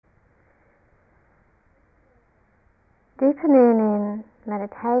Deepening in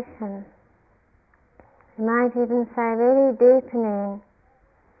meditation, you might even say really deepening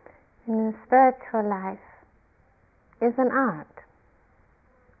in the spiritual life, is an art.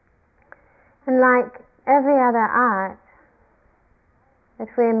 And like every other art that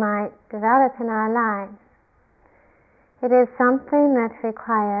we might develop in our lives, it is something that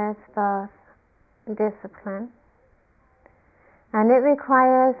requires both discipline and it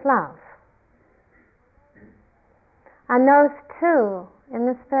requires love. And those two in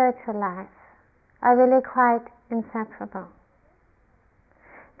the spiritual life are really quite inseparable.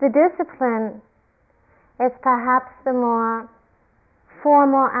 The discipline is perhaps the more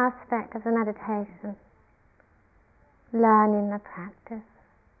formal aspect of the meditation, learning the practice,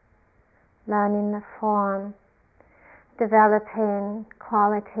 learning the form, developing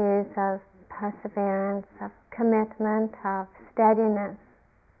qualities of perseverance, of commitment, of steadiness,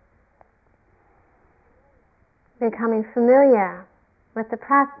 becoming familiar with the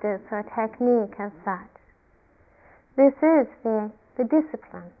practice or technique as such. This is the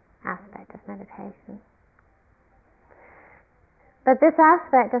discipline aspect of meditation. But this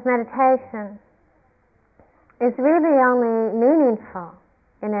aspect of meditation is really only meaningful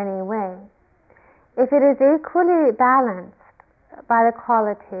in any way if it is equally balanced by the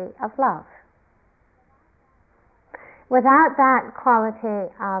quality of love. Without that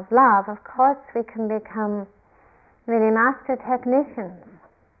quality of love, of course, we can become really master technicians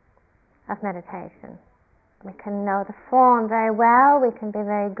of meditation. We can know the form very well, we can be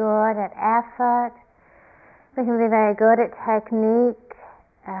very good at effort, we can be very good at technique,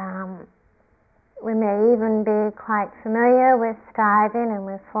 we may even be quite familiar with striving and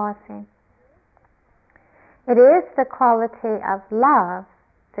with forcing. It is the quality of love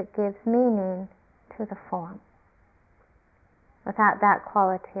that gives meaning to the form. Without that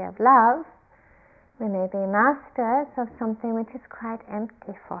quality of love, we may be masters of something which is quite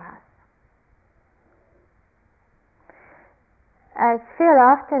empty for us. I feel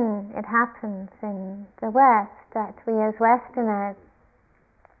often it happens in the West that we as Westerners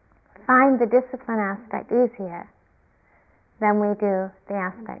find the discipline aspect easier than we do the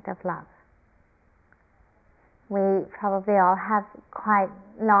aspect of love. We probably all have quite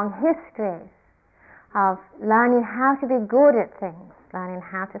long histories of learning how to be good at things, learning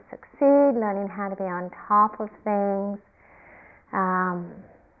how to succeed, learning how to be on top of things,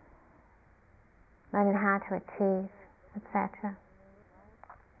 learning how to achieve, etc.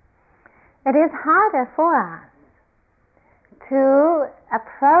 It is harder for us to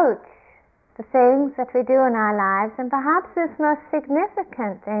approach the things that we do in our lives, and perhaps this most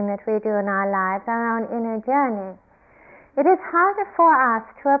significant thing that we do in our lives, our own inner journey. It is harder for us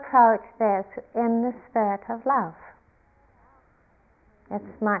to approach this in the spirit of love.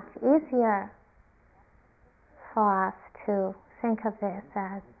 It's much easier for us to think of this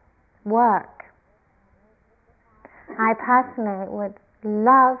as work. I personally would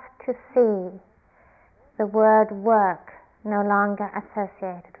love to see the word work no longer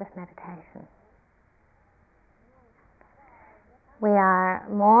associated with meditation. We are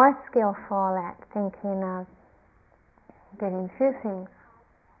more skillful at thinking of getting through things,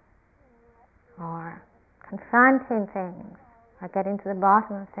 or confronting things, or getting to the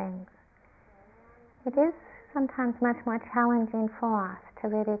bottom of things. It is sometimes much more challenging for us to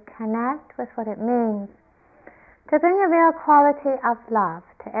really connect with what it means to bring a real quality of love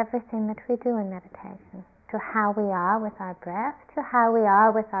to everything that we do in meditation, to how we are with our breath, to how we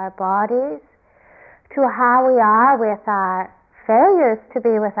are with our bodies, to how we are with our failures to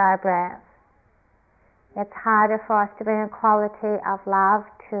be with our breath. It's harder for us to bring a quality of love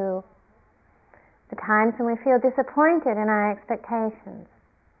to the times when we feel disappointed in our expectations,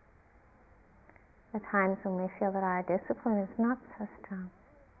 the times when we feel that our discipline is not so strong.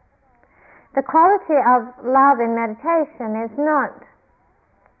 The quality of love in meditation is not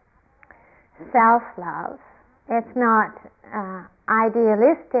self-love. It's not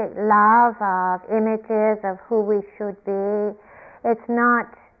idealistic love of images of who we should be. It's not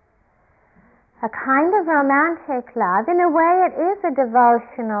a kind of romantic love. In a way, it is a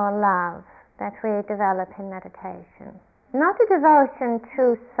devotional love that we develop in meditation. Not a devotion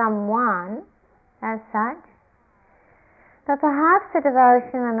to someone as such, but perhaps a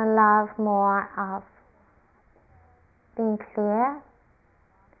devotion and a love more of being clear,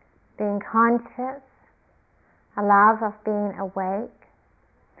 being conscious, a love of being awake,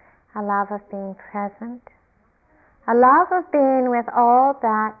 a love of being present, a love of being with all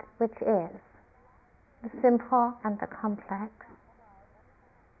that which is, the simple and the complex.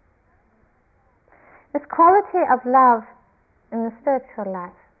 This quality of love in the spiritual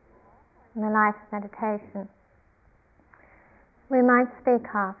life, in the life of meditation, we might speak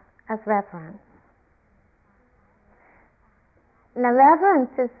of as reverence. Now,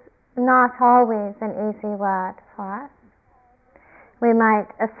 reverence is not always an easy word for us. We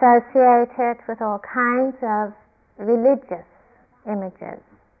might associate it with all kinds of religious images.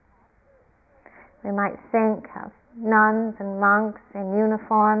 We might think of nuns and monks in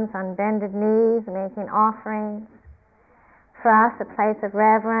uniforms on bended knees making offerings. For us, a place of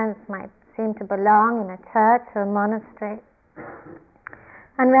reverence might seem to belong in a church or a monastery.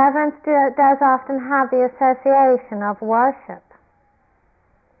 And reverence does often have the association of worship,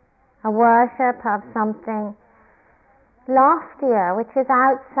 a worship of something loftier, which is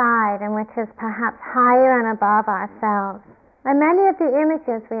outside and which is perhaps higher and above ourselves. And many of the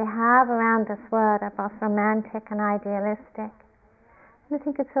images we have around this world are both romantic and idealistic. And I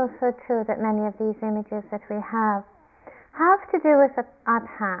think it's also true that many of these images that we have to do with our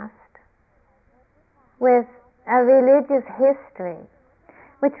past, with a religious history,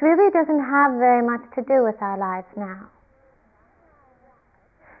 which really doesn't have very much to do with our lives now.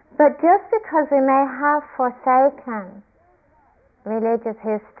 But just because we may have forsaken religious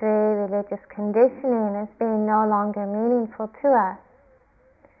history, religious conditioning as being no longer meaningful to us,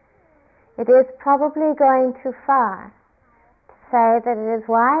 it is probably going too far to say that it is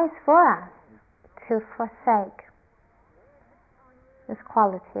wise for us to forsake this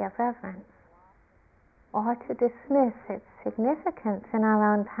quality of reverence, or to dismiss its significance in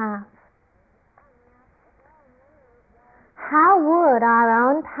our own path. How would our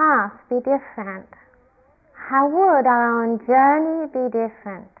own path be different? How would our own journey be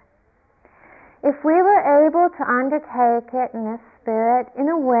different if we were able to undertake it in a spirit in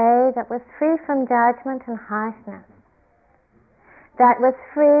a way that was free from judgment and harshness, that was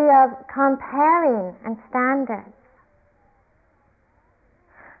free of comparing and standards?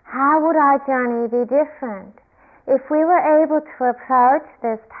 How would our journey be different if we were able to approach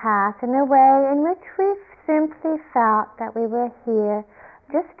this path in a way in which we simply felt that we were here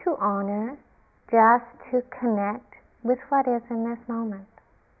just to honor, just to connect with what is in this moment,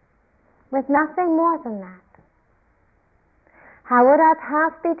 with nothing more than that? How would our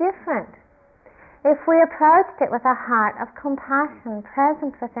path be different if we approached it with a heart of compassion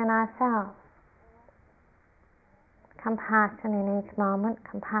present within ourselves? Compassion in each moment,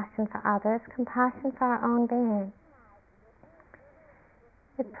 compassion for others, compassion for our own being.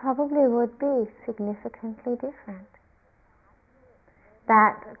 It probably would be significantly different.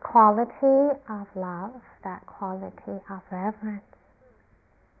 That quality of love, that quality of reverence,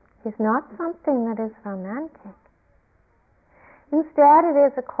 is not something that is romantic. Instead, it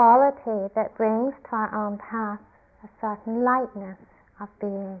is a quality that brings to our own path a certain lightness of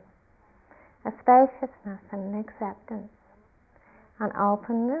being, a spaciousness and an acceptance, an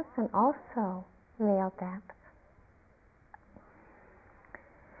openness and also real depth.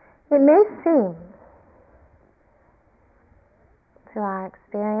 It may seem, through our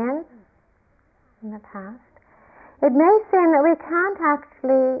experience in the past, it may seem that we can't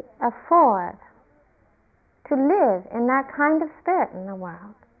actually afford to live in that kind of spirit in the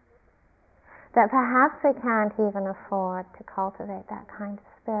world, that perhaps we can't even afford to cultivate that kind of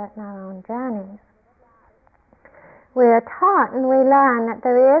spirit in our own journeys. We are taught and we learn that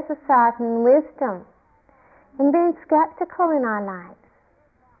there is a certain wisdom in being skeptical in our lives,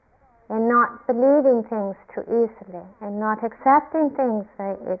 in not believing things too easily, in not accepting things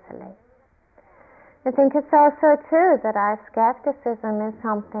very easily. I think it's also true that our skepticism is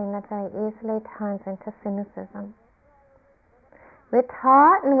something that very easily turns into cynicism. We're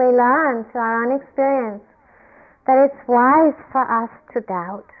taught and we learn through our own experience that it's wise for us to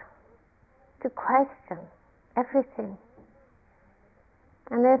doubt, to question everything.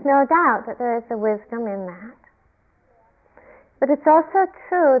 And there's no doubt that there is a wisdom in that. But it's also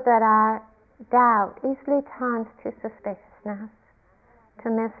true that our doubt easily turns to suspiciousness, to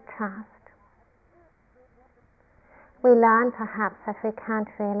mistrust. We learn perhaps that we can't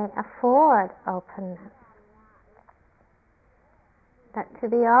really afford openness. That to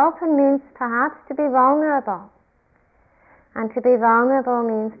be open means perhaps to be vulnerable. And to be vulnerable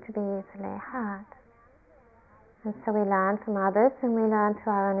means to be easily hurt. And so we learn from others and we learn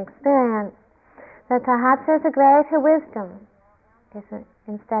through our own experience that perhaps there's a greater wisdom,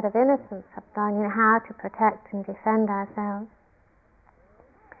 instead of innocence, of learning how to protect and defend ourselves.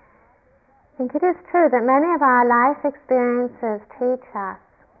 I think it is true that many of our life experiences teach us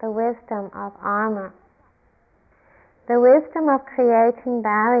the wisdom of armor, the wisdom of creating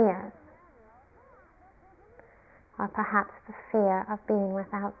barriers, or perhaps the fear of being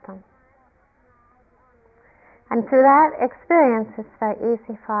without them. And through that experience, it's very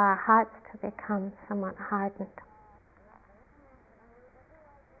easy for our hearts to become somewhat hardened.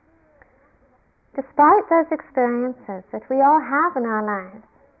 despite those experiences that we all have in our lives,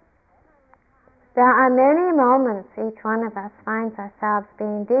 there are many moments each one of us finds ourselves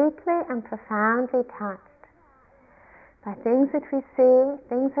being deeply and profoundly touched by things that we see,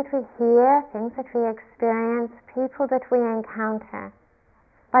 things that we hear, things that we experience, people that we encounter,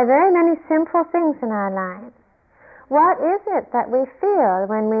 by very many simple things in our lives. What is it that we feel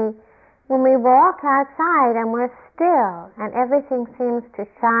when we walk outside and we're still and everything seems to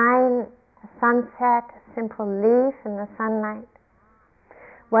shine, a sunset, a simple leaf in the sunlight?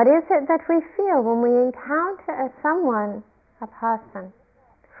 What is it that we feel when we encounter someone, a person,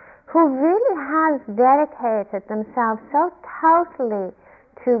 who really has dedicated themselves so totally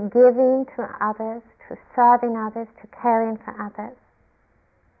to giving to others, to serving others, to caring for others?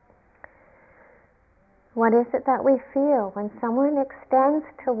 What is it that we feel when someone extends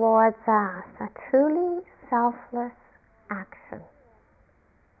towards us a truly selfless action,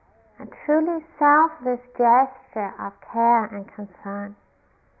 a truly selfless gesture of care and concern?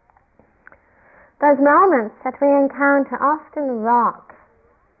 Those moments that we encounter often rock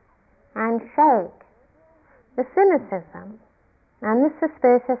and shake the cynicism and the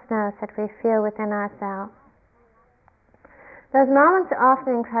suspiciousness that we feel within ourselves. Those moments are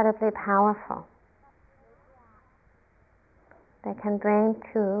often incredibly powerful. They can bring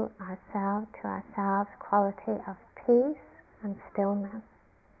to ourselves quality of peace and stillness.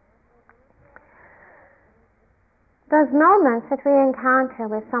 Those moments that we encounter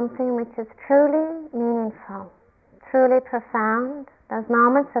with something which is truly meaningful, truly profound, those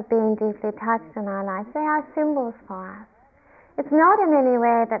moments of being deeply touched in our lives, they are symbols for us. It's not in any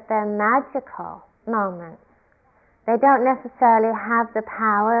way that they're magical moments. They don't necessarily have the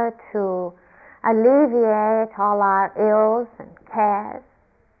power to alleviate all our ills and cares.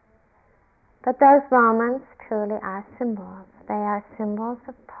 But those moments truly are symbols. They are symbols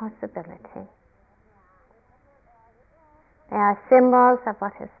of possibility. They are symbols of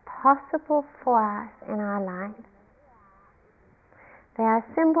what is possible for us in our lives. They are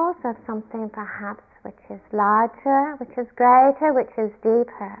symbols of something perhaps which is larger, which is greater, which is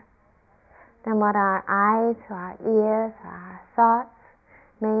deeper than what our eyes or our ears or our thoughts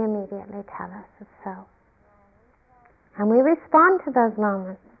may immediately tell us is so. And we respond to those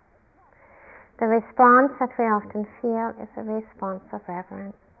moments. The response that we often feel is a response of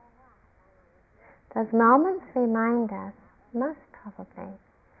reverence. Those moments remind us, most probably,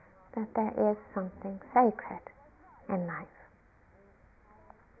 that there is something sacred in life.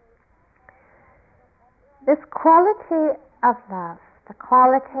 This quality of love, the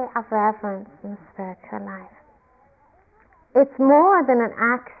quality of reverence in the spiritual life, it's more than an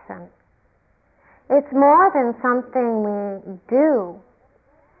action. It's more than something we do.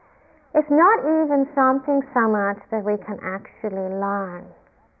 It's not even something so much that we can actually learn.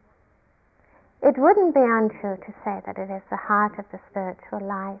 It wouldn't be untrue to say that it is the heart of the spiritual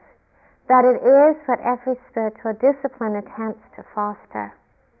life, that it is what every spiritual discipline attempts to foster.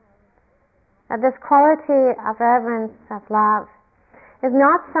 That this quality of reverence, of love, is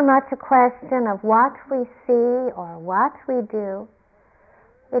not so much a question of what we see or what we do.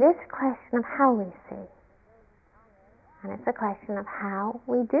 It is a question of how we see. And it's a question of how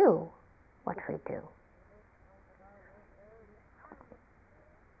we do what we do.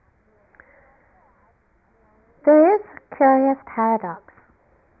 There is a curious paradox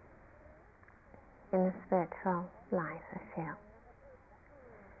in the spiritual life, I feel.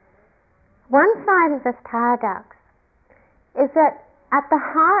 One side of this paradox is that at the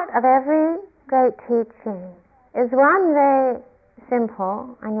heart of every great teaching is one very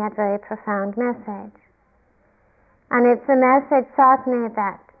simple and yet very profound message. And it's a message certainly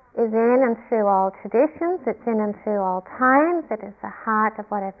that is in and through all traditions, it's in and through all times, it is the heart of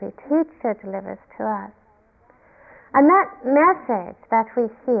what every teacher delivers to us. And that message that we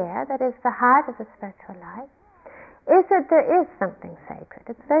hear, that is the heart of the spiritual life, is that there is something sacred.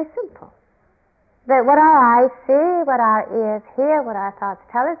 It's very simple. That what our eyes see, what our ears hear, what our thoughts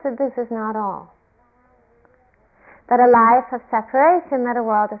tell us, that this is not all. That a life of separation, that a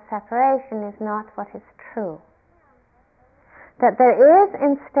world of separation is not what is true. That there is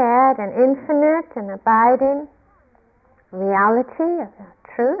instead an infinite and abiding reality of the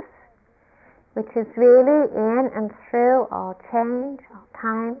truth, which is really in and through all change, all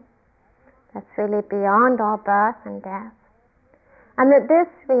time, that's really beyond all birth and death. And that this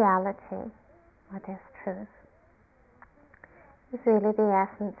reality, or this truth, is really the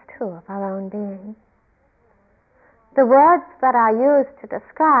essence too of our own being. The words that are used to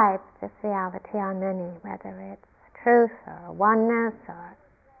describe this reality are many, whether it's truth or oneness or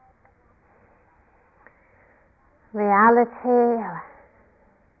reality or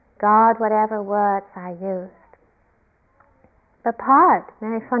God, whatever words are used. The part,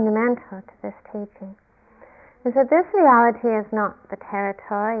 very fundamental to this teaching, is that this reality is not the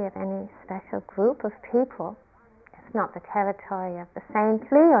territory of any special group of people. It's not the territory of the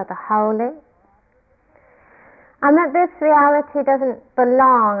saintly or the holy. And that this reality doesn't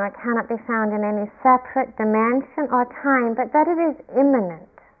belong or cannot be found in any separate dimension or time, but that it is immanent.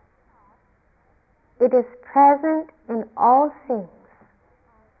 It is present in all things.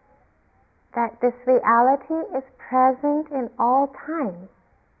 That this reality is present in all time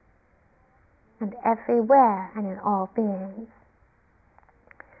and everywhere and in all beings.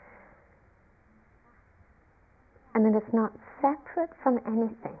 And that it's not separate from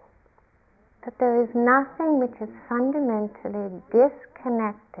anything. That there is nothing which is fundamentally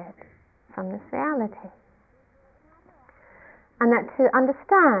disconnected from this reality. And that to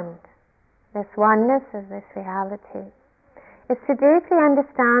understand this oneness of this reality is to deeply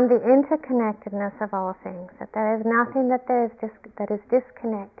understand the interconnectedness of all things, that there is nothing that is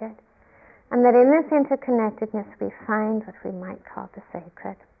disconnected, and that in this interconnectedness we find what we might call the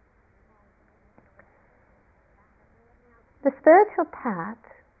sacred. The spiritual path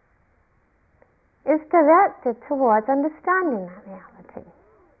is directed towards understanding that reality.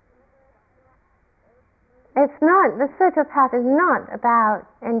 The spiritual path is not about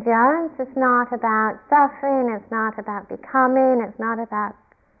endurance, it's not about suffering, it's not about becoming, it's not about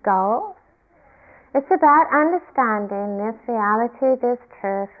goals. It's about understanding this reality, this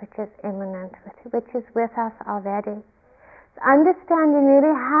truth, which is immanent, which is with us already. It's understanding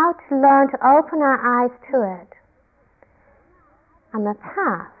really how to learn to open our eyes to it. And the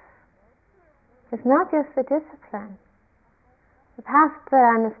path is not just the discipline. The path to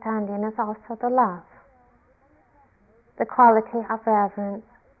understanding is also the love, the quality of reverence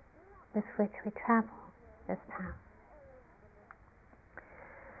with which we travel this path.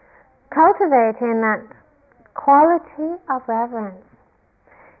 Cultivating that quality of reverence,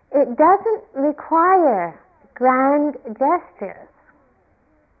 it doesn't require grand gestures.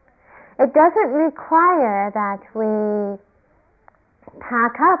 It doesn't require that we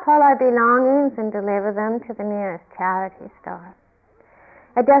pack up all our belongings and deliver them to the nearest charity store.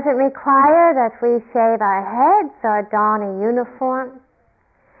 It doesn't require that we shave our heads or don a uniform.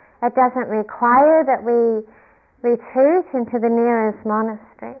 It doesn't require that we retreat into the nearest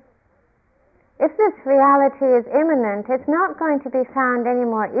monastery. If this reality is immanent, it's not going to be found any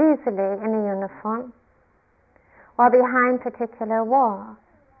more easily in a uniform or behind particular walls.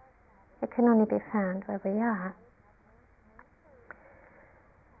 It can only be found where we are.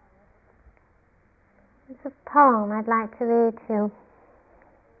 It's a poem I'd like to read to you.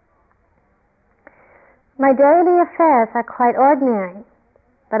 My daily affairs are quite ordinary,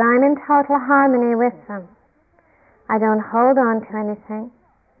 but I'm in total harmony with them. I don't hold on to anything,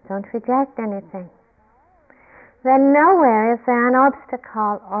 don't reject anything. Then nowhere is there an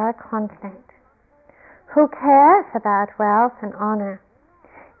obstacle or a conflict. Who cares about wealth and honor?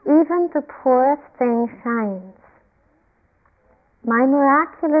 Even the poorest thing shines. My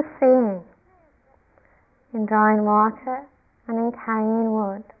miraculous seeing in drawing water and in carrying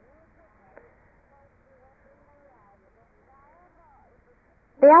wood.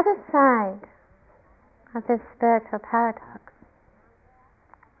 The other side of this spiritual paradox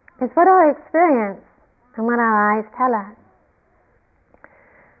is what our experience and what our eyes tell us.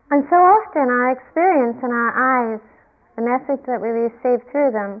 And so often our experience and our eyes, the message that we receive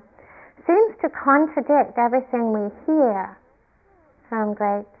through them, seems to contradict everything we hear from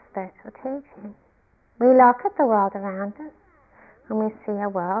great spiritual teaching. We look at the world around us and we see a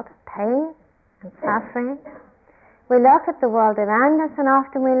world of pain and suffering. We look at the world around us and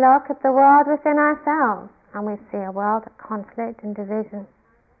often we look at the world within ourselves and we see a world of conflict and division.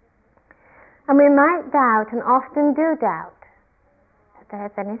 And we might doubt, and often do doubt, that there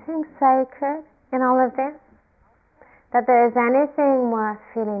is anything sacred in all of this, that there is anything worth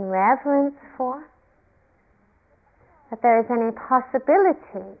feeling reverence for, that there is any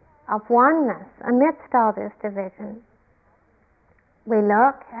possibility of oneness amidst all this division. We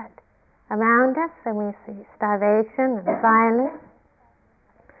look at around us and we see starvation and violence,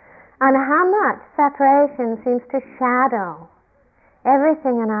 and how much separation seems to shadow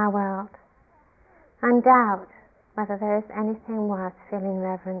everything in our world, and doubt whether there is anything worth feeling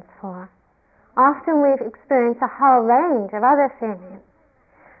reverence for. Often we've experienced a whole range of other feelings.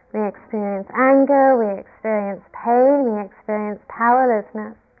 We experience anger, we experience pain, we experience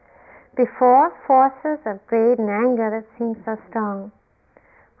powerlessness before forces of greed and anger that seem so strong.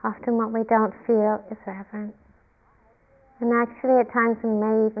 Often what we don't feel is reverence. And actually at times we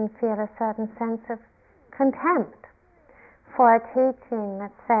may even feel a certain sense of contempt for a teaching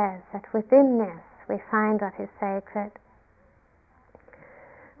that says that within this we find what is sacred.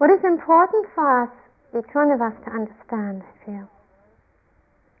 What is important for us, each one of us, to understand, I feel,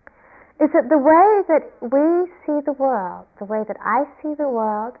 is that the way that we see the world, the way that I see the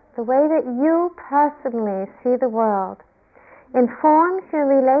world, the way that you personally see the world, informs your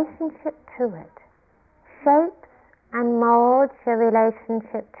relationship to it, shapes and molds your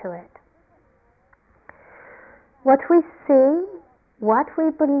relationship to it. What we see, what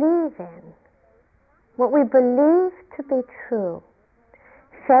we believe in, what we believe to be true,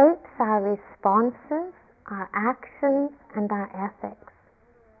 shapes our responses, our actions, and our ethics.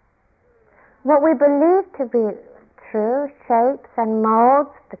 What we believe to be true shapes and molds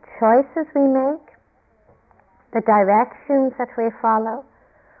the choices we make, the directions that we follow,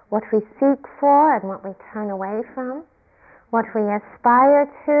 what we seek for and what we turn away from, what we aspire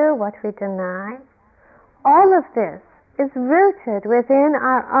to, what we deny. All of this is rooted within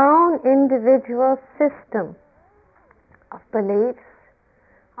our own individual system of beliefs,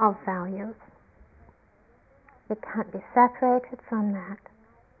 of values. It can't be separated from that.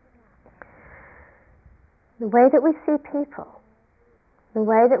 The way that we see people, the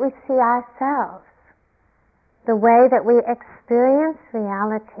way that we see ourselves, the way that we experience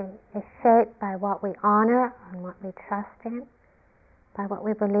reality is shaped by what we honor and what we trust in, by what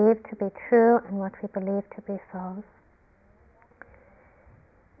we believe to be true and what we believe to be false.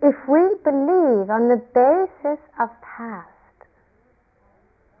 If we believe on the basis of the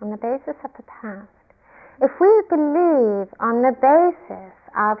past, if we believe on the basis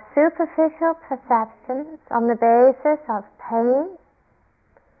of superficial perceptions, on the basis of pain,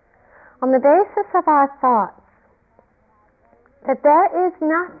 on the basis of our thoughts, that there is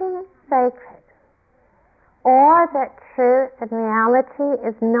nothing sacred, or that truth and reality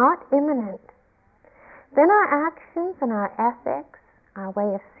is not immanent, then our actions and our ethics, our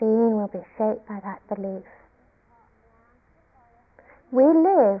way of seeing, will be shaped by that belief. We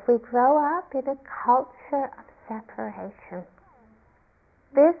grow up in a culture of separation.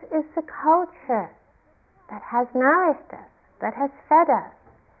 This is the culture that has nourished us, that has fed us.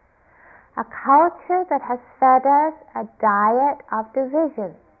 A culture that has fed us a diet of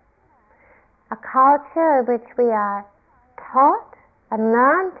division. A culture in which we are taught and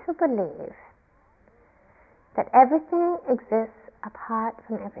learn to believe that everything exists apart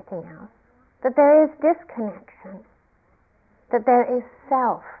from everything else, that there is disconnection, that there is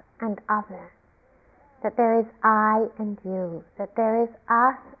self and other, that there is I and you, that there is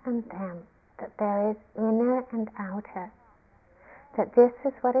us and them, that there is inner and outer, that this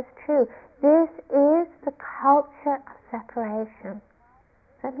is what is true. This is the culture of separation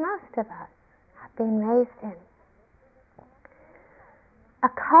that most of us have been raised in. A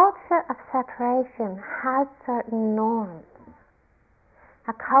culture of separation has certain norms.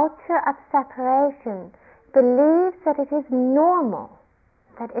 A culture of separation believes that it is normal,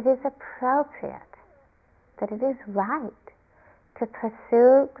 that it is appropriate, that it is right to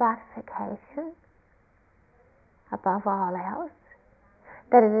pursue gratification above all else,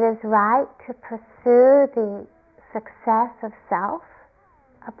 that it is right to pursue the success of self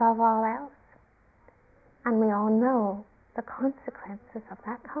above all else. And we all know the consequences of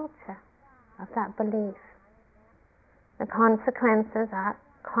that culture, of that belief. The consequences are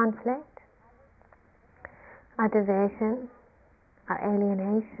conflict, our division, our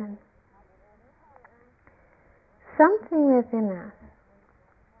alienation. Something within us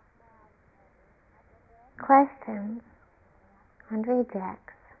questions and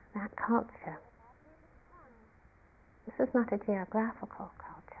rejects that culture. This is not a geographical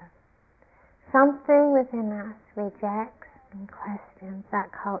culture. Something within us rejects and questions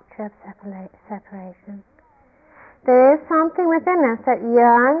that culture of separation. There is something within us that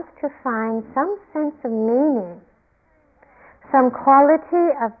yearns to find some sense of meaning, some quality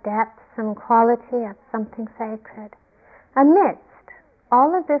of depth, some quality of something sacred, amidst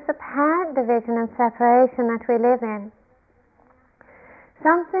all of this apparent division and separation that we live in.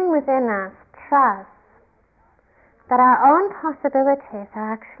 Something within us trusts that our own possibilities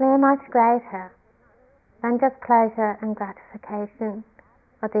are actually much greater than just pleasure and gratification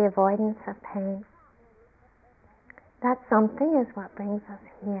or the avoidance of pain. That something is what brings us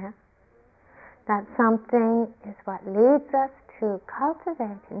here. That something is what leads us to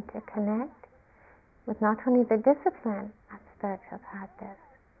cultivate and to connect with not only the discipline of spiritual practice,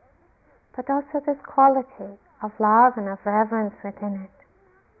 but also this quality of love and of reverence within it.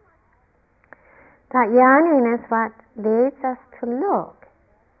 That yearning is what leads us to look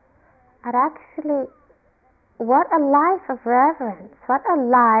at actually what a life of reverence, what a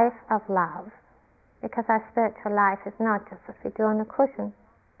life of love because our spiritual life is not just what we do on a cushion.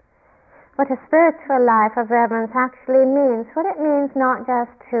 What a spiritual life of reverence actually means, what it means not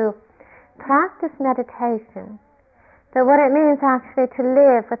just to practice meditation, but what it means actually to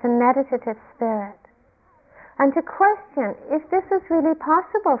live with a meditative spirit and to question if this is really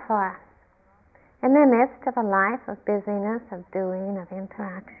possible for us in the midst of a life of busyness, of doing, of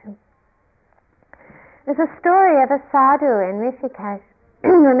interaction. There's a story of a sadhu in Rishikesh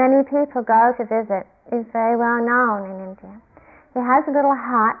where many people go to visit. He's very well known in India. He has a little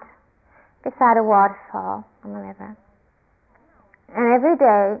hut beside a waterfall on the river. And every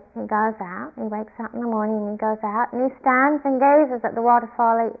day he goes out, he wakes up in the morning and he goes out and he stands and gazes at the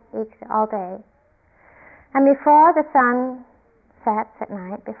waterfall all day. And before the sun sets at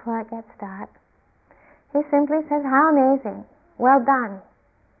night, before it gets dark, he simply says, "How amazing, well done,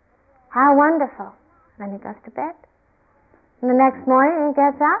 how wonderful." Then he goes to bed. And the next morning he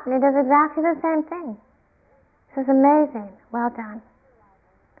gets up and he does exactly the same thing. He says, "Amazing, well done."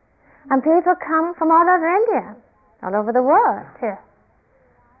 And people come from all over India, all over the world, to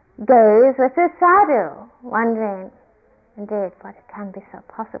gaze with this sadhu, wondering, indeed, what it can be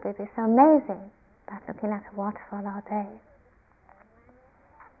possibly be so amazing about looking at a waterfall all day.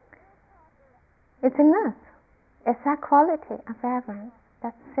 It's in this. It's that quality of reverence,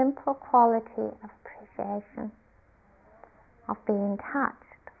 that simple quality of appreciation, of being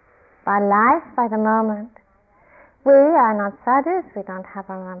touched by life, by the moment. We are not sadhus, we don't have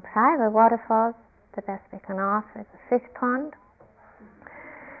our own private waterfalls. The best we can offer is a fish pond.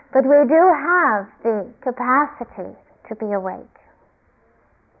 But we do have the capacity to be awake.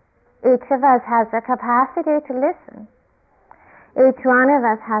 Each of us has the capacity to listen. Each one of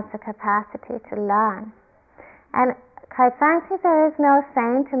us has the capacity to learn. And quite frankly, there is no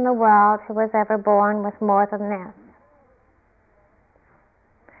saint in the world who was ever born with more than this.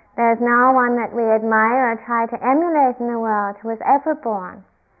 There is no one that we admire or try to emulate in the world who was ever born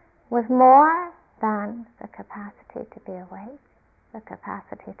with more than the capacity to be awake, the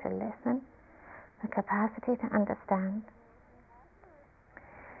capacity to listen, the capacity to understand.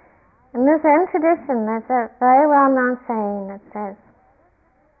 In the Zen tradition, there's a very well-known saying that says,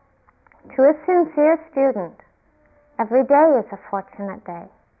 "To a sincere student, every day is a fortunate day."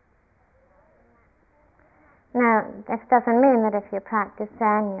 Now, this doesn't mean that if you practice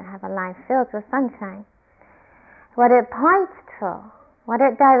Zen, you have a life filled with sunshine. What it points to, what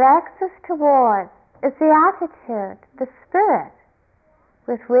it directs us towards, is the attitude, the spirit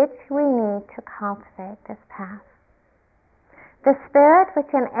with which we need to cultivate this path. The spirit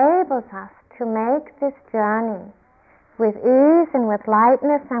which enables us to make this journey with ease and with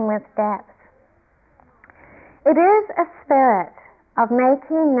lightness and with depth. It is a spirit of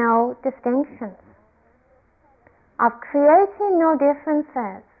making no distinctions, of creating no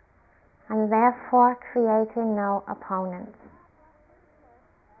differences, and therefore creating no opponents.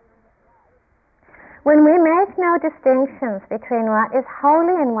 When we make no distinctions between what is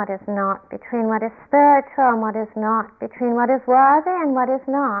holy and what is not, between what is spiritual and what is not, between what is worthy and what is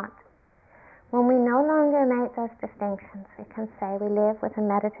not, when we no longer make those distinctions, we can say we live with a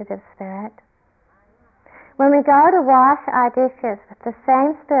meditative spirit. When we go to wash our dishes with the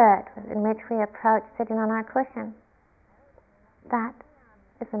same spirit in which we approach sitting on our cushion, that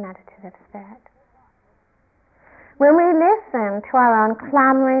is a meditative spirit. When we listen to our own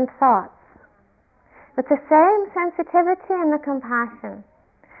clamoring thoughts, with the same sensitivity and the compassion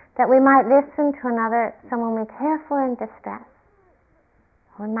that we might listen to someone we care for in distress,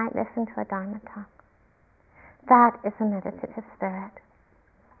 or we might listen to a Dharma talk. That is a meditative spirit.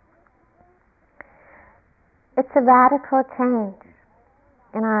 It's a radical change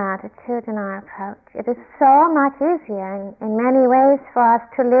in our attitude and our approach. It is so much easier in many ways for us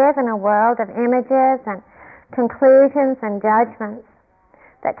to live in a world of images and conclusions and judgments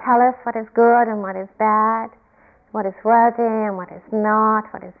that tell us what is good and what is bad, what is worthy and what is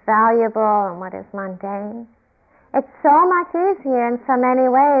not, what is valuable and what is mundane. It's so much easier in so many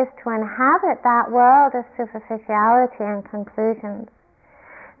ways to inhabit that world of superficiality and conclusions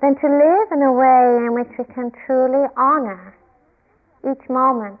than to live in a way in which we can truly honor each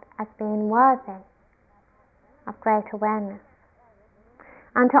moment as being worthy of great awareness,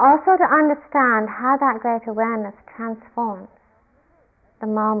 and to also to understand how that great awareness transforms the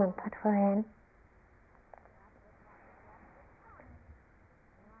moment that we're in.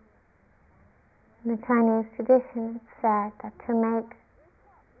 In the Chinese tradition, it's said that to make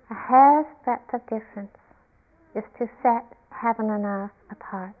a hair's breadth of difference is to set heaven and earth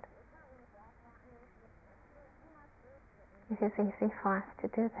apart. It is easy for us to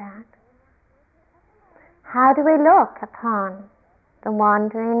do that. How do we look upon the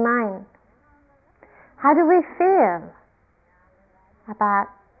wandering mind? How do we feel about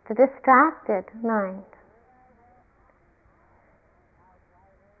the distracted mind?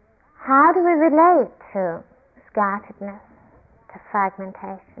 How do we relate to scatteredness, to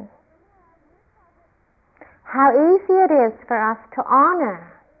fragmentation? How easy it is for us to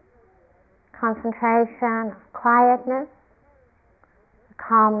honor concentration, quietness,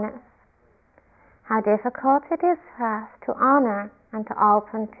 calmness. How difficult it is for us to honor and to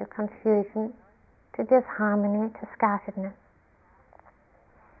open to confusion, to disharmony, to scatteredness.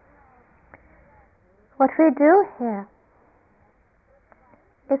 What we do here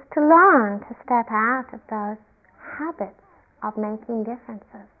is to learn to step out of those habits of making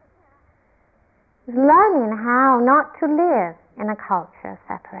differences. Learning how not to live in a culture of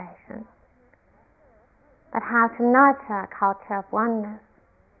separation, but how to nurture a culture of oneness,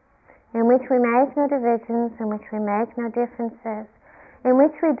 in which we make no divisions, in which we make no differences, in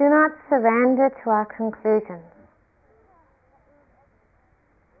which we do not surrender to our conclusions.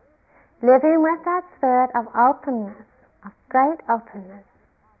 Living with that spirit of openness, of great openness,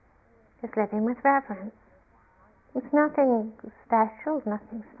 is living with reverence. It's nothing special,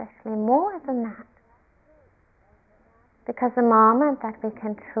 nothing especially more than that. Because the moment that we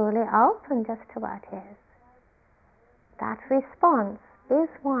can truly open just to what is, that response is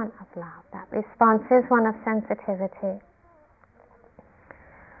one of love. That response is one of sensitivity.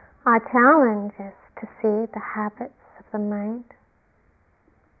 Our challenge is to see the habits of the mind,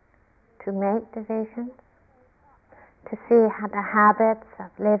 to make divisions, to see how the habits of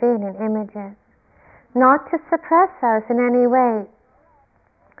living in images, not to suppress those in any way,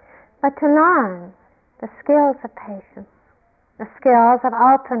 but to learn the skills of patience, the skills of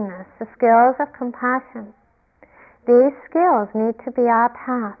openness, the skills of compassion. These skills need to be our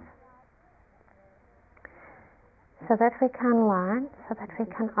path so that we can learn, so that we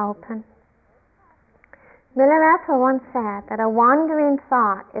can open. Milarepa once said that a wandering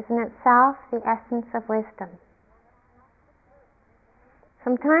thought is in itself the essence of wisdom.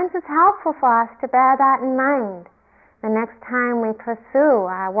 Sometimes it's helpful for us to bear that in mind the next time we pursue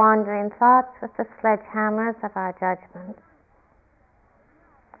our wandering thoughts with the sledgehammers of our judgments.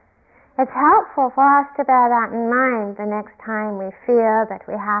 It's helpful for us to bear that in mind the next time we feel that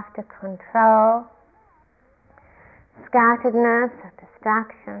we have to control scatteredness or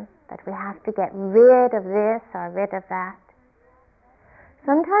distraction, that we have to get rid of this or rid of that.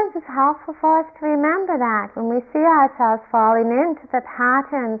 Sometimes it's helpful for us to remember that when we see ourselves falling into the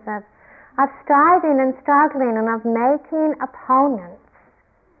patterns of striving and struggling and of making opponents.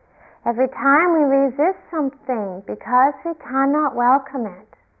 Every time we resist something because we cannot welcome it,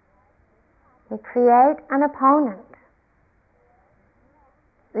 we create an opponent.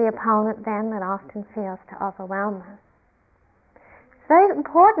 The opponent then that often feels to overwhelm us. It's very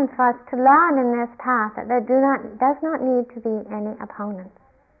important for us to learn in this path that there does not need to be any opponents.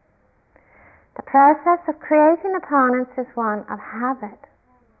 The process of creating opponents is one of habit.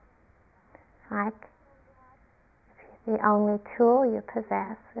 Like if the only tool you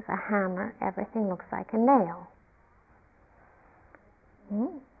possess is a hammer, everything looks like a nail.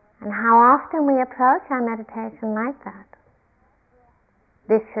 And how often we approach our meditation like that.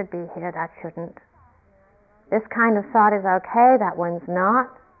 This should be here, that shouldn't. This kind of thought is okay, that one's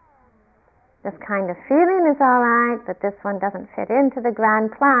not. This kind of feeling is alright, but this one doesn't fit into the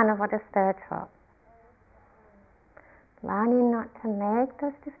grand plan of what is spiritual. Learning not to make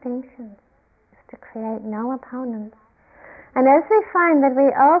those distinctions is to create no opponents. And as we find that we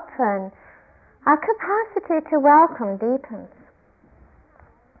open, our capacity to welcome deepens.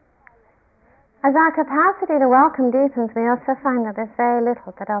 As our capacity to welcome deepens, we also find that there's very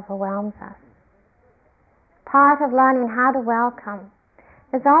little that overwhelms us. Part of learning how to welcome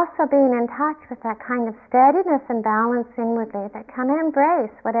is also being in touch with that kind of steadiness and balance inwardly that can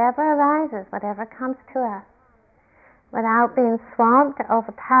embrace whatever arises, whatever comes to us, without being swamped or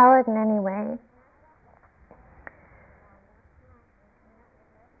overpowered in any way.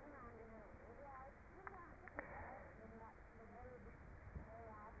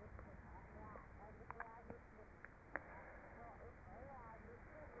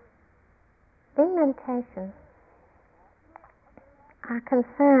 In meditation, our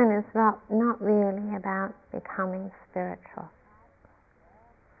concern is not really about becoming spiritual.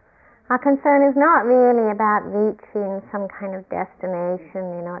 Our concern is not really about reaching some kind of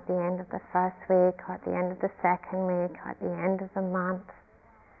destination, at the end of the first week, or at the end of the second week, or at the end of the month.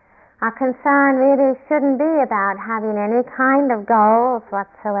 Our concern really shouldn't be about having any kind of goals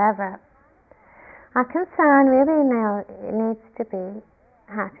whatsoever. Our concern really needs to be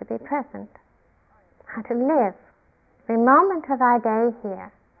how to be present, how to live every moment of our day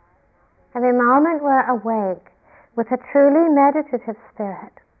here Every moment we're awake with a truly meditative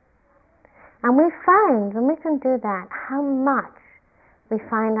spirit. And we find, when we can do that, how much we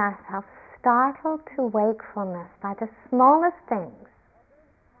find ourselves startled to wakefulness by the smallest things.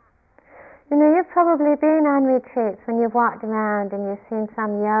 You know, you've probably been on retreats when you've walked around and you've seen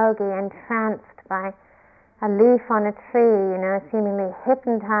some yogi entranced by a leaf on a tree, you know, seemingly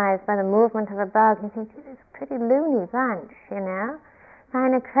hypnotized by the movement of a bug. You think, this is a pretty loony bunch, you know,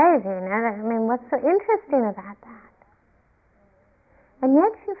 kind of crazy, you know. I mean, what's so interesting about that? And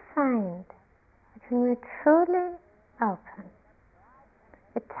yet you find that when we're truly open,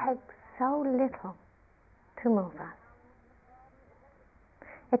 it takes so little to move us.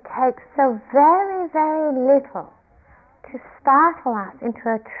 It takes so very, very little to startle us into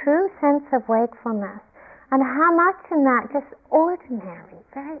a true sense of wakefulness. And how much in that just ordinary,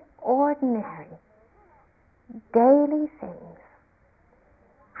 very ordinary, daily things.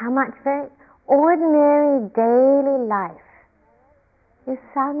 How much very ordinary daily life is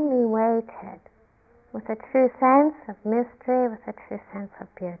suddenly weighted with a true sense of mystery, with a true sense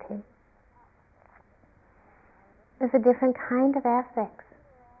of beauty. There's a different kind of ethics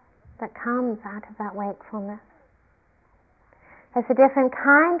that comes out of that wakefulness. There's a different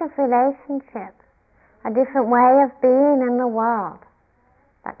kind of relationship, a different way of being in the world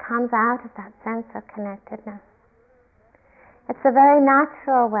that comes out of that sense of connectedness. It's a very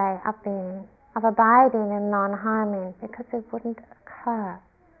natural way of being, of abiding in non-harming, because it wouldn't occur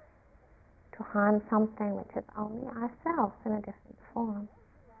to harm something which is only ourselves in a different form.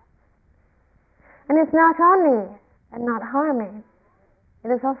 And it's not only not harming, it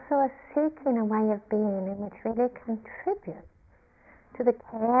is also a seeking a way of being in which really contributes to the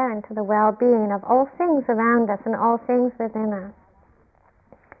care and to the well-being of all things around us and all things within us.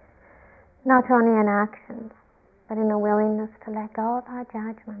 Not only in actions, but in a willingness to let go of our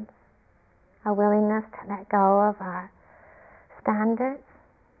judgments, a willingness to let go of our standards,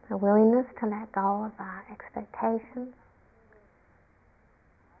 a willingness to let go of our expectations,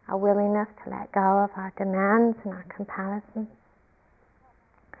 a willingness to let go of our demands and our comparisons.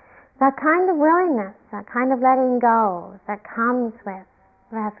 That kind of willingness, that kind of letting go that comes with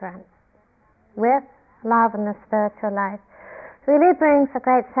reverence, with love in the spiritual life, really brings a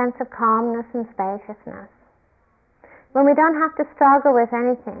great sense of calmness and spaciousness. When we don't have to struggle with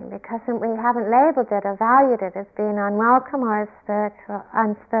anything because we haven't labeled it or valued it as being unwelcome or as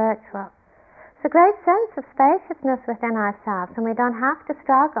unspiritual. It's a great sense of spaciousness within ourselves, and we don't have to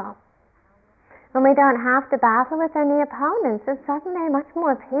struggle. When we don't have to battle with any opponents, it's suddenly much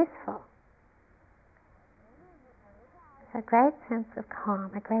more peaceful. It's a great sense of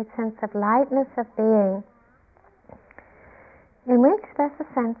calm, a great sense of lightness of being, in which there's a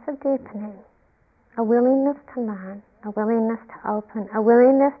sense of deepening, a willingness to learn, a willingness to open, a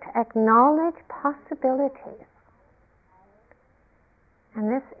willingness to acknowledge possibilities. And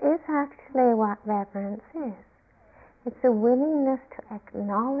this is actually what reverence is. It's a willingness to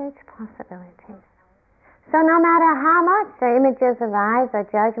acknowledge possibilities. So no matter how much the images arise or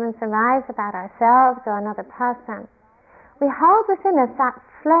judgments arise about ourselves or another person, we hold within us that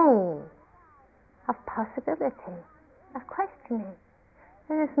flame of possibility, of questioning.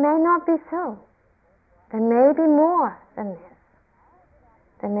 This may not be so. There may be more than this.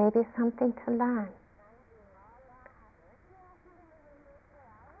 There may be something to learn.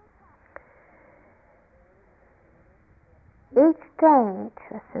 Each day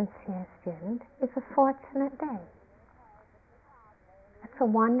to a sincere student is a fortunate day. It's a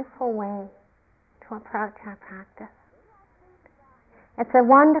wonderful way to approach our practice. It's a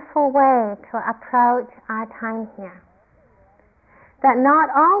wonderful way to approach our time here. That not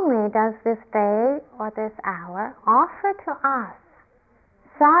only does this day or this hour offer to us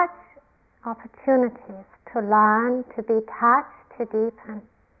such opportunities to learn, to be touched, to deepen,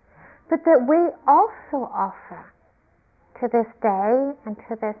 but that we also offer to this day and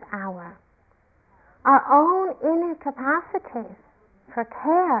to this hour our own inner capacities for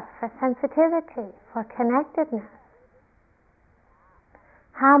care, for sensitivity, for connectedness.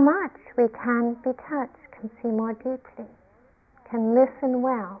 How much we can be touched, can see more deeply, can listen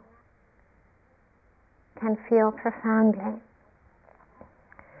well, can feel profoundly.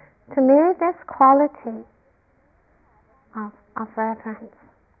 To me, this quality of reverence,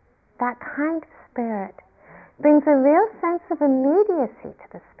 that kind of spirit, brings a real sense of immediacy to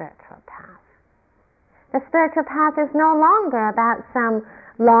the spiritual path. The spiritual path is no longer about some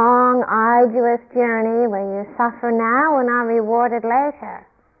long, arduous journey where you suffer now and are rewarded later.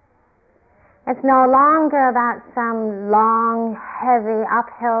 It's no longer about some long, heavy,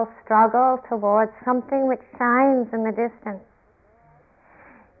 uphill struggle towards something which shines in the distance.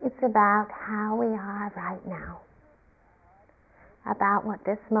 It's about how we are right now, about what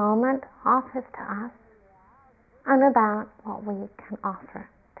this moment offers to us, and about what we can offer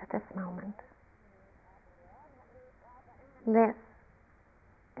to this moment. This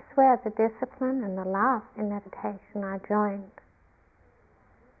is where the discipline and the love in meditation are joined.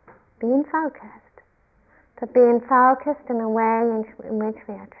 Being focused, but being focused in a way in which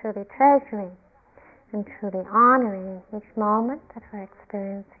we are truly treasuring and truly honoring each moment that we're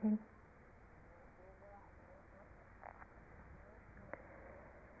experiencing.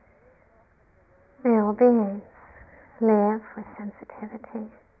 May all beings live with sensitivity.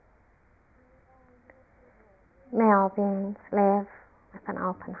 May all beings live with an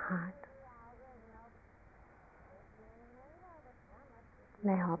open heart.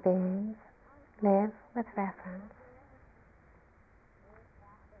 May all beings live with reverence.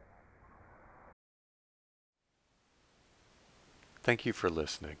 Thank you for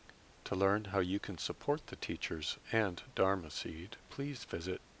listening. To learn how you can support the teachers and Dharma Seed, please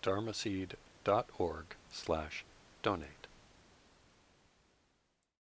visit dharmaseed.org/donate.